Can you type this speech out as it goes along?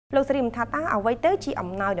លោកស្រីមិនថាតើអ្វីទៅជាអំ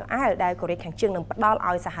ណោយនៅឯដែលកូរ៉េខាងជើងនឹងផ្ដល់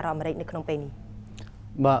ឲ្យសហរដ្ឋអាមេរិកនៅក្នុងពេលនេះ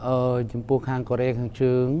បាទចំពោះខាងកូរ៉េខាង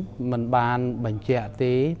ជើងមិនបានបញ្ជាក់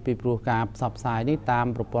ទេពីព្រោះការផ្សព្វផ្សាយនេះតាម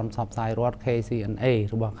ប្រព័ន្ធផ្សព្វផ្សាយរដ្ឋ KCNA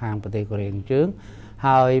របស់ខាងប្រទេសកូរ៉េខាងជើង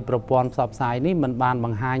ហើយប្រព័ន្ធផ្សព្វផ្សាយនេះមិនបានប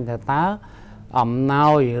ង្ហាញថាតើអំណោ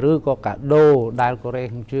យឬក៏កាដូដែលកូរ៉េ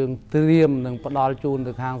ខាងជើងត្រៀមនឹងផ្ដល់ជូន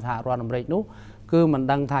ទៅខាងសហរដ្ឋអាមេរិកនោះគឺមិន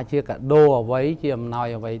ដឹងថាជាកាដូអ្វីជាអំណោយ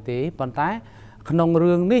អ្វីទេប៉ុន្តែក្នុង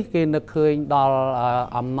រឿងនេះគេនឹកឃើញដល់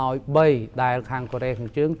អំណោយ3ដែលខាងកូរ៉េខា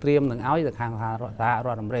ងជើងត្រៀមនឹងឲ្យទៅខាងសហរ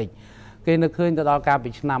ដ្ឋអាមេរិកគេនឹកឃើញទៅដល់កាលពី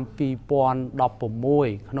ឆ្នាំ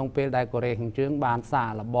2016ក្នុងពេលដែលកូរ៉េខាងជើងបានសាក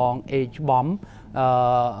ល្បង H-bomb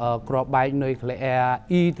គ្រាប់បែកនុយក្លេអ៊ែរ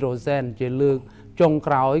ហីដ្រូសែនជាលើកចុង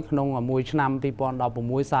ក្រោយក្នុងមួយឆ្នាំ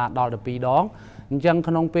2016សាដល់12ដងអញ្ចឹង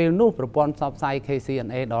ក្នុងពេលនោះប្រព័ន្ធផ្សព្វផ្សាយ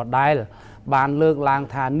KCNA ដដែលបានលើកឡើង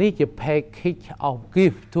ថានេះជា package of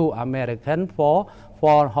gift to American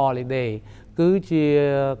for holiday គឺជា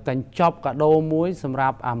កញ្ចប់កាដូមួយសម្រា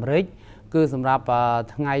ប់អាមេរិកគឺសម្រាប់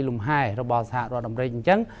ថ្ងៃលំហែរបស់សហរដ្ឋអាមេរិកអញ្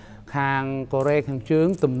ចឹងខាងកូរ៉េខាងជើង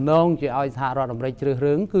ទំនងជាឲ្យសហរដ្ឋអាមេរិកជ្រើស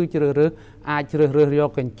រើសគឺជ្រើសរើសអាចជ្រើសរើសយក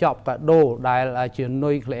កញ្ចប់កាដូដែលជា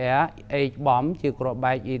នុយក្លេអ៊ែរ H-bomb ជាគ្រាប់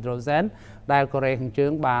បែកហីដ្រូសែនដែលកូរ៉េខាងជើ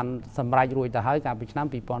ងបានសម្រេចរួចទៅហើយកាលពីឆ្នាំ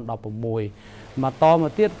2016ម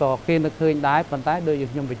កទៀតក៏គេនឹកឃើញដែរប៉ុន្តែដូច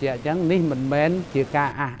ខ្ញុំបញ្ជាក់អញ្ចឹងនេះមិនមែនជាការ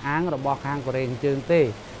អះអាងរបស់ខាងកូរ៉េខាងជើងទេ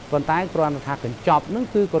ប៉ុន្តែគ្រាន់តែថាកញ្ចប់នឹង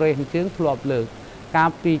គឺកូរ៉េខាងជើងធ្លាប់លើកកា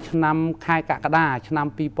លពីឆ្នាំខែកក្កដាឆ្នាំ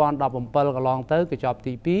2017កន្លងទៅកញ្ចប់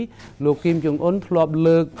ទី2លោកគីមយុងអ៊ុនធ្លាប់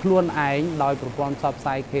លើកខ្លួនឯងដោយប្រព័ន្ធផ្សព្វផ្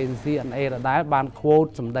សាយ KCNA ដដែលបាន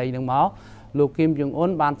quote សម្ដីនឹងមកលោកគីមយុងអ៊ុ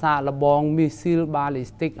នបានសាកល្បងមីស៊ីល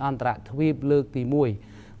ballistic អន្តរទ្វីបលើកទី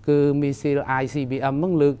1គឺមីស៊ីល ICBM នឹ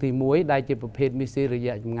ងលើកទី1ដែលជាប្រភេទមីស៊ីលរ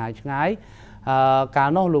យៈចម្ងាយឆ្ងាយកាល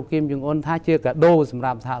នោះលោកគីមយុងអ៊ុនថាជាកាដូសម្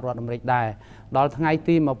រាប់សហរដ្ឋអាមេរិកដែរដល់ថ្ងៃ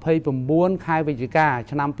ទី29ខែវិច្ឆិកា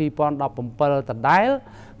ឆ្នាំ2017ដដែល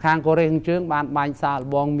ខាងកូរ៉េខាងជើងបានបាញ់សាកល្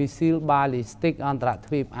បងមីស៊ីល ballistic អន្តរ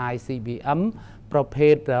ទ្វីប ICBM ប្រភេ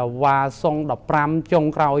ទវ៉ាសុង15ចុង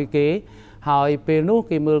ក្រោយគេហើយពេលនោះ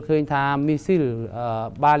គេមើលឃើញថាមីស៊ីល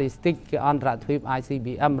ballistic អន្តរទ្វីប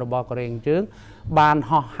ICBM របស់កូរ៉េខាងជើងបាន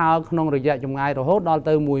ហោះហើរក្នុងរយៈចម្ងាយរហូតដល់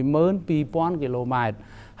ទៅ12000 គីឡូម៉ែត្រ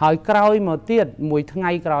ហើយក្រោយមកទៀតមួយថ្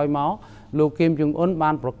ងៃក្រោយមកលោកគីមយុងអ៊ុន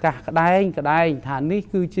បានប្រកាសក្តែងថានេះ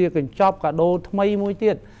គឺជាកញ្ចប់កាដូថ្មីមួយ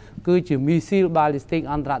ទៀតគឺជាមីស៊ីល ballistic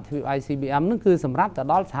អន្តរទ្វីប ICBM នឹងគឺសម្រាប់ទៅ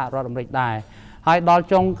ដល់សហរដ្ឋអាមេរិកដែរហើយដល់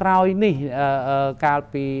ចុងក្រោយនេះកាល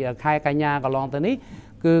ពីខែកញ្ញាកន្លងទៅនេះ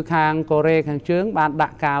គឺខាងកូរ៉េខាងជើងបានដា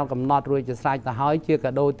ក់កាលកំណត់រួចជាស្រេចទៅហើយជា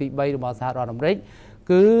កាដូទី3របស់សហរដ្ឋអាមេរិក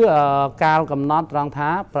គឺកាលកំណត់ត្រង់ថា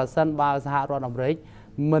ប្រសិនបើសហរដ្ឋអាមេរិក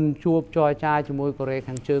មិនជួបចរចាជាមួយកូរ៉េ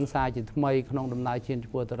ខាងជើងសារជាថ្មីក្នុងដំណើរឈាន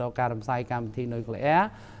ឆ្ពោះទៅរកការរំសាយកម្មវិធីនុយក្លេអ៊ែរ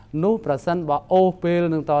នោះប្រសិនបើអូសពេល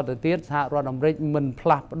នឹងតទៅទៀតសហរដ្ឋអាមេរិកមិនផ្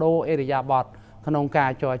លាស់ប្ដូរអេរយាប័តក្នុងកា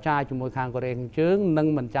រចរចាជាមួយខាងកូរ៉េខាងជើងនិង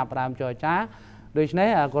មិនចាប់ផ្ដើមចរចាដូច្នេះ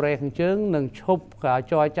កូរ៉េខាងជើងនឹងឈប់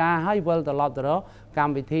ចរចាហើយវិលត្រឡប់ទៅរកក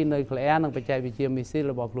ម្មវិធីនុយក្លេអ៊ែរនិងបច្ចេកវិទ្យាមីស៊ីល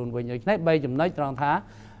របស់ខ្លួនវិញដូច្នេះ3ចំណុចត្រង់ថា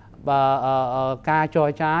បើការចរ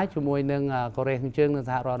ចាជាមួយនឹងកូរ៉េខាងជើងនិង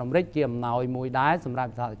សហរដ្ឋអាមេរិកជាអំណោយមួយដែរសម្រា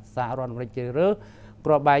ប់សហរដ្ឋអាមេរិកជ្រើសរើស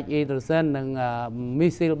គ្រាប់បែកអ៊ីដ្រូសែននិងមី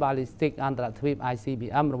ស៊ីល ballistic អន្តរទ្វីប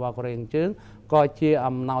ICBM របស់កូរ៉េខាងជើងក៏ជា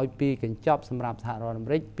អំណោយពីកញ្ចប់សម្រាប់សហរដ្ឋអា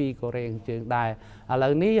មេរិកពីកូរ៉េខាងជើងដែរឥឡូ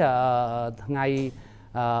វនេះថ្ងៃ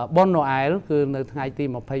បុណ្យណូអែលគឺនៅថ្ងៃទី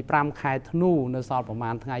25ខែធ្នូនៅសល់ប្រហែ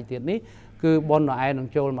លថ្ងៃទៀតនេះគឺបុណ្យណូអែលនឹង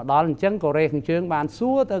ចូលមកដល់អញ្ចឹងកូរ៉េខាងជើងបាន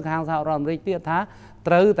សួរទៅខាងសហរដ្ឋអាមេរិកទៀតថា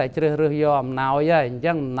ត្រូវតែជ្រើសរើសយកអំណោយហើយអញ្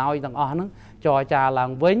ចឹងអំណោយទាំងអស់ហ្នឹងចរចាឡើ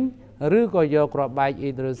ងវិញឬក៏យកគ្រាប់បែកអ៊ី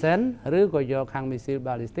ដ្រូសែនឬក៏យកខាងមីស៊ីល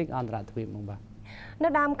ballistic អន្តរទ្វីបមកបាទនៅ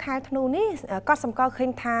ដើមខែធ្នូនេះក៏សម្គាល់ឃើ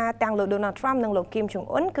ញថាទាំងលោក Donald Trump និងលោក Kim Jong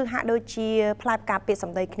Un គឺហាក់ដូចជាផ្លែផ្កាពាក្យស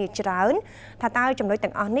ម្ដីគ្នាច្រើនថាតើចំណុច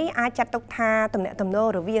ទាំងអស់នេះអាចចាត់ទុកថាទំនាក់ទំនង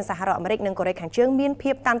រវាងសហរដ្ឋអាមេរិកនិងកូរ៉េខាងជើងមាន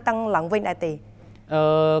ភាពតានតឹងឡើងវិញដែរទេ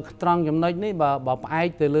ត្រង់ចំណុចនេះបើផ្អែក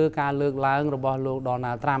ទៅលើការលើកឡើងរបស់លោក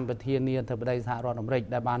Donald Trump ប្រធានាធិបតីសហរដ្ឋអាមេរិក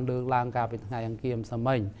ដែលបានលើកឡើងកាលពីថ្ងៃអង្គារម្សិល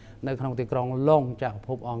មិញនៅក្នុងទីក្រុងឡុងចក្រភ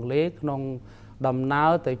ពអង់គ្លេសក្នុងដំណើ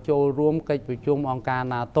រទៅចូលរួមកិច្ចប្រជុំអង្គការ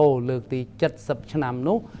NATO លើកទី70ឆ្នាំ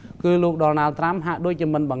នោះគឺលោក Donald Trump ហាក់ដូចជា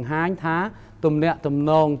មិនបង្ហាញថាទំនាក់ទំ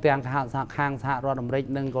នងទាំងខាងសហរដ្ឋអាមេរិក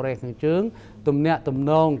និងកូរ៉េខាងជើងទំនាក់ទំ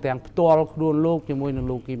នងទាំងផ្ទាល់ខ្លួនលោកជាមួយនឹង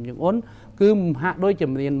លោកគីមយុងអ៊ុនគឺហាក់ដូចជា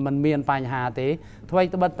មិនមានបញ្ហាទេថ្មី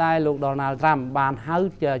ត្បិតតែលោក Donald Trump បានហៅ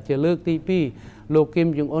ជាលើកទី2លោកគីម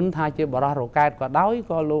យុងអ៊ុនថាជាបរិះរ៉ុកែតក៏ដោយ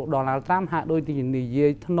ក៏លោក Donald Trump ហាក់ដូចជានិយា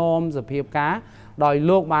យថ្នមសភាពការដោយ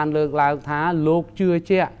លោកបានលើកឡើងថាលោកជឿ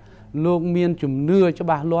ជាក់លោកមានជំនឿច្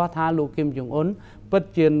បាស់លាស់ថាលោកគីមយុងអ៊ុន ពិត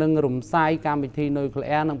ជានឹងរំសាយកម្មវិធីនុយក្លេ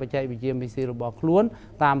អ៊ែរនិងបច្ចេកវិទ្យាមីស៊ីលរបស់ខ្លួន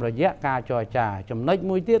តាមរយៈការចរចាចំណុច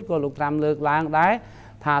មួយទៀតក៏លោកត្រាំលើកឡើងដែរ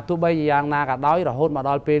ថាទោះបីជាយ៉ាងណាក៏ដោយរហូតមក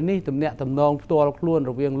ដល់ពេលនេះទំនាក់ទំនងផ្ទាល់ខ្លួន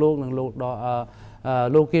រវាងលោកនិង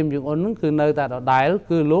លោកគីមយុងអ៊ុនគឺនៅតែដដែល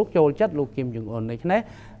គឺលោកចូលចិត្តលោកគីមយុងអ៊ុនដូច្នេះ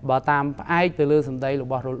បើតាមផ្អែកទៅលើសម្ដីរ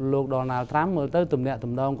បស់លោកដូណាល់ត្រាំមើលទៅទំនាក់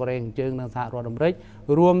ទំនងកូរ៉េខាងជើងនិងសហរដ្ឋអាមេរិក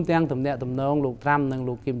រួមទាំងទំនាក់ទំនងលោកត្រាំនិង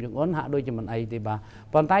លោកគីមយុងអ៊ុនហាក់ដូចជាមិនអីទេបាទ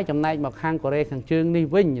ប៉ុន្តែចំណែកមកខាងកូរ៉េខាងជើងនេះ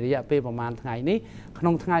វិញរយៈពេលប្រហែលថ្ងៃនេះក្នុ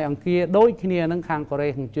ងថ្ងៃអង្គារដូចគ្នានឹងខាងកូរ៉េ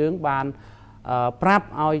ខាងជើងបានប្រាប់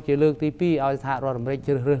ឲ្យជាលើកទី2ឲ្យសហរដ្ឋអាមេរិក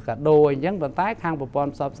ជ្រើសរើសកាដូអញ្ចឹងប៉ុន្តែខាងប្រព័ន្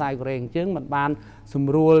ធផ្សព្វផ្សាយកូរ៉េខាងជើងមិនបានស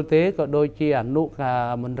ម្រួលទេក៏ដូចជាអនុ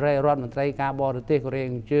មន្ត្រីរដ្ឋមន្ត្រីការបរទេសកូរ៉េ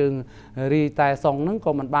ខាងជើងរីតែសុងហ្នឹង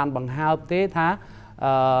ក៏មិនបានបង្ហើបទេថា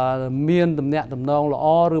មានទំនាក់ទំនងល្អ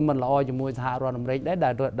ឬមិនល្អជាមួយសហរដ្ឋអាមេរិកដែរ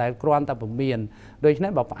ដែលគ្រាន់តែពមៀនដូច្នេះ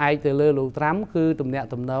បើផ្អែកទៅលើលោកត្រាំគឺទំនាក់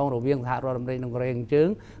ទំនងរវាងសហរដ្ឋអាមេរិកនិងកូរ៉េខាងជើង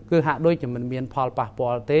គឺហាក់ដូចជាមិនមានផលប៉ះពា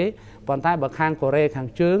ល់ទេប៉ុន្តែបើខាងកូរ៉េខាង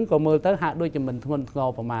ជើងក៏មើលទៅហាក់ដូចជាមិនធ្ងន់ធ្ងរ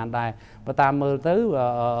ប្រមាណដែរបើតាមមើលទៅ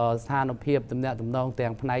ស្ថានភាពទំនាក់ទំនងទាំ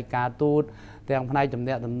ងផ្នែកការទូតទាំងផ្នែកទំ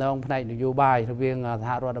នាក់ទំនងផ្នែកនយោបាយរវាងស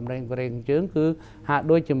ហរដ្ឋអាមេរិកនិងកូរ៉េខាងជើងគឺហាក់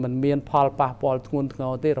ដូចជាមិនមានផលប៉ះពាល់ធ្ងន់ធ្ង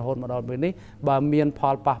រទេរហូតមកដល់ពេលនេះបើមានផ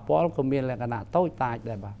លប៉ះពាល់ក៏មានលក្ខណៈតូចតាច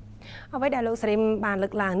ដែរបាទអ្វីដែលលោកស្រីបានលើ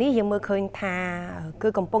កឡើងនេះយើងមើលឃើញថាគឺ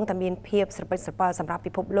កំពុងតែមានភាពស្រពិចស្រពិលសម្រាប់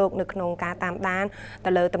ពិភពលោកនៅក្នុងការតាមដានទៅ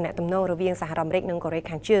លើទំនាក់ទំនងរវាងសហរដ្ឋអាមេរិកនិងកូរ៉េ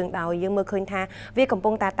ខាងជើងដោយយើងមើលឃើញថាវាកំពុ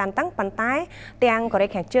ងតែតានតឹងប៉ុន្តែទាំងកូរ៉េ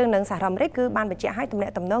ខាងជើងនិងសហរដ្ឋអាមេរិកគឺបានបញ្ជាក់ឲ្យទំនា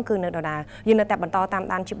ក់ទំនងគឺនៅដដែលយើងនៅតែបន្តតាម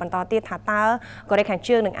ដានជាបន្តទៀតថាតើកូរ៉េខាង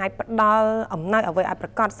ជើងនឹងអាចផ្ដល់អំណោយអ្វីឲ្យប្រ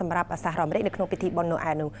កាសសម្រាប់សហរដ្ឋអាមេរិកនៅក្នុងពិធីបុណ្យណូ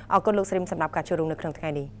អែលនោះអរគុណលោកស្រីសម្រាប់ការចូលរួមនៅក្នុងថ្ងៃ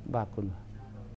នេះបាទគុណ